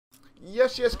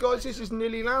Yes, guys, this is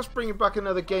Nearly Last, bringing back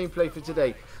another gameplay for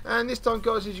today. And this time,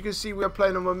 guys, as you can see, we are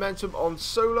playing on Momentum on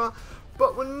Solar.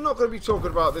 But we're not going to be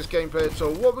talking about this gameplay at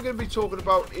all. What we're going to be talking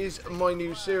about is my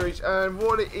new series. And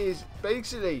what it is,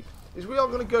 basically, is we are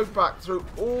going to go back through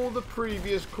all the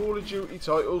previous Call of Duty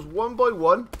titles, one by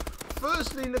one.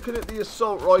 Firstly, looking at the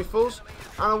assault rifles.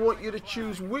 And I want you to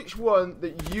choose which one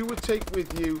that you would take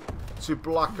with you to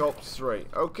Black Ops 3.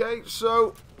 Okay,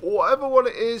 so whatever one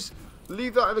it is,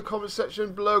 leave that in the comment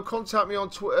section below. Contact me on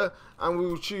Twitter and we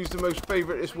will choose the most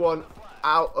favouriteest one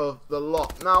out of the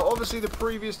lot. Now, obviously, the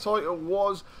previous title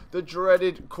was the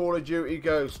dreaded Call of Duty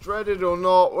Ghost. Dreaded or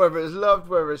not, whether it's loved,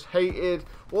 whether it's hated,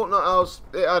 whatnot else,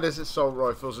 it had its assault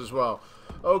rifles as well.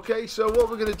 Okay, so what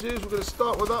we're going to do is we're going to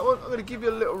start with that one. I'm going to give you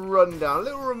a little rundown, a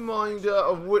little reminder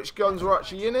of which guns were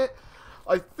actually in it.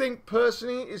 I think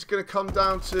personally it's going to come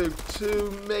down to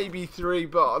 2, maybe 3,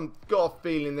 but I've got a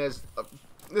feeling there's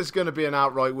going to be an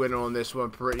outright winner on this one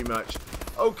pretty much.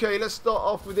 Okay, let's start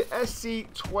off with the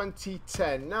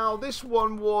SC2010. Now, this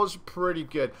one was pretty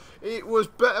good. It was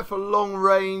better for long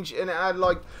range and it had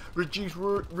like reduced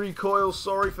recoil,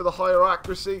 sorry for the higher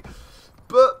accuracy.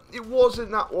 But it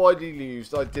wasn't that widely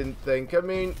used, I didn't think. I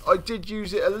mean, I did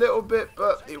use it a little bit,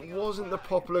 but it wasn't the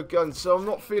popular gun. So I'm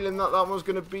not feeling that that one's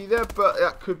going to be there, but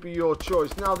that could be your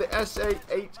choice. Now, the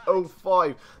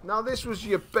SA805. Now, this was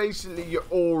basically your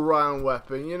all-round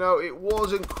weapon. You know, it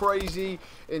wasn't crazy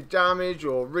in damage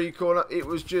or recoil. It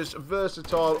was just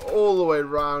versatile all the way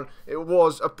around. It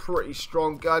was a pretty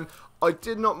strong gun. I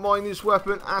did not mind this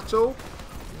weapon at all.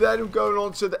 Then going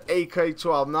on to the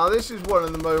AK-12. Now, this is one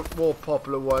of the more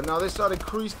popular ones. Now, this had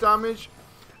increased damage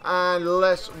and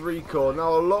less recoil.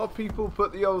 Now, a lot of people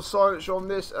put the old silencer on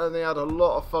this and they had a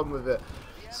lot of fun with it.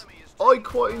 I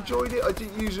quite enjoyed it. I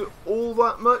didn't use it all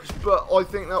that much, but I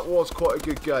think that was quite a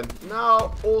good gun.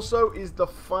 Now, also is the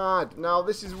FAD. Now,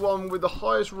 this is one with the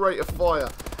highest rate of fire.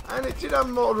 And it did have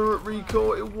moderate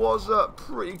recoil. It was a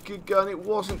pretty good gun. It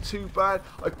wasn't too bad.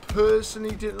 I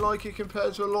personally didn't like it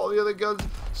compared to a lot of the other guns.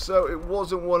 So it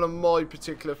wasn't one of my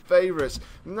particular favourites.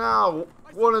 Now,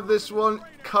 one of this one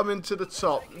coming to the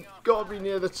top. Got to be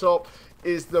near the top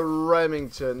is the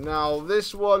Remington. Now,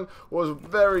 this one was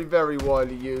very, very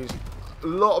widely used. A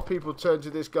lot of people turn to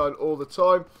this gun all the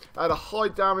time. Had a high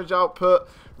damage output,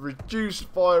 reduced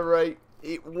fire rate.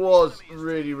 It was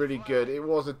really, really good. It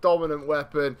was a dominant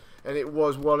weapon and it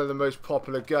was one of the most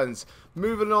popular guns.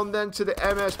 Moving on then to the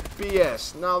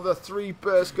MSBS. Now, the 3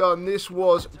 burst gun. This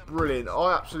was brilliant.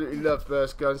 I absolutely love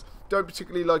burst guns. Don't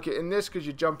particularly like it in this because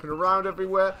you're jumping around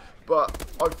everywhere,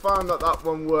 but I found that that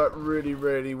one worked really,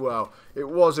 really well. It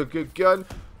was a good gun.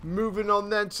 Moving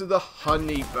on then to the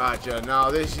Honey Badger.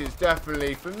 Now, this is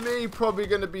definitely, for me, probably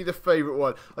going to be the favourite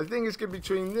one. I think it's going to be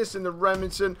between this and the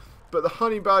Remington. But the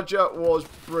Honey Badger was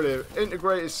brilliant.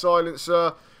 Integrated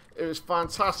silencer. It was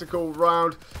fantastic all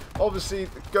round. Obviously,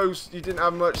 the Ghost, you didn't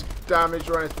have much damage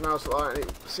or anything else like that.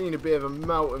 It seemed a bit of a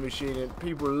melting machine. And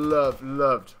people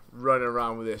loved running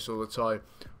around with this all the time.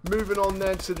 Moving on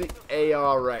then to the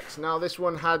ARX. Now, this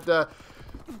one had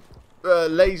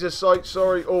laser sight,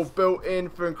 all built in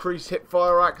for increased hip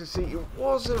fire accuracy. It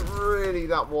wasn't really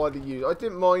that widely used. I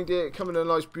didn't mind it. Coming in a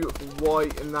nice, beautiful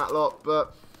white and that lot.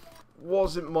 But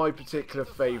wasn't my particular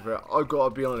favourite, I've got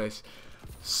to be honest.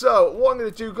 So what I'm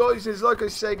going to do, guys, is like I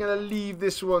say, going to leave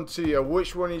this one to you,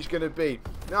 which one is going to be.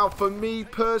 Now, for me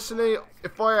personally,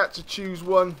 if I had to choose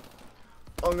one,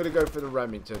 I'm going to go for the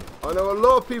Remington. I know a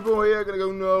lot of people here are going to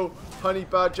go, no, Honey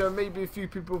Badger, maybe a few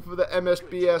people for the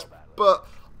MSBS, but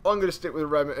I'm going to stick with the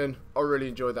Remington. I really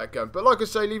enjoyed that gun. But like I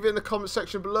say, leave it in the comment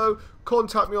section below.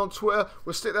 Contact me on Twitter.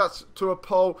 We'll stick that to a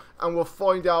poll and we'll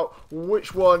find out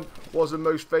which one was the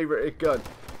most favourite gun.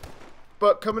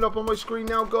 But coming up on my screen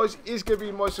now, guys, is going to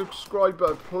be my subscribe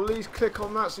button. Please click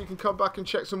on that so you can come back and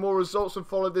check some more results and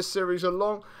follow this series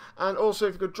along. And also,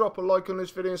 if you could drop a like on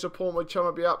this video and support my channel,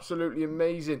 it'd be absolutely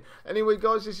amazing. Anyway,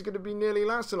 guys, this is going to be Nearly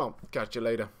Last, and I'll catch you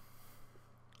later.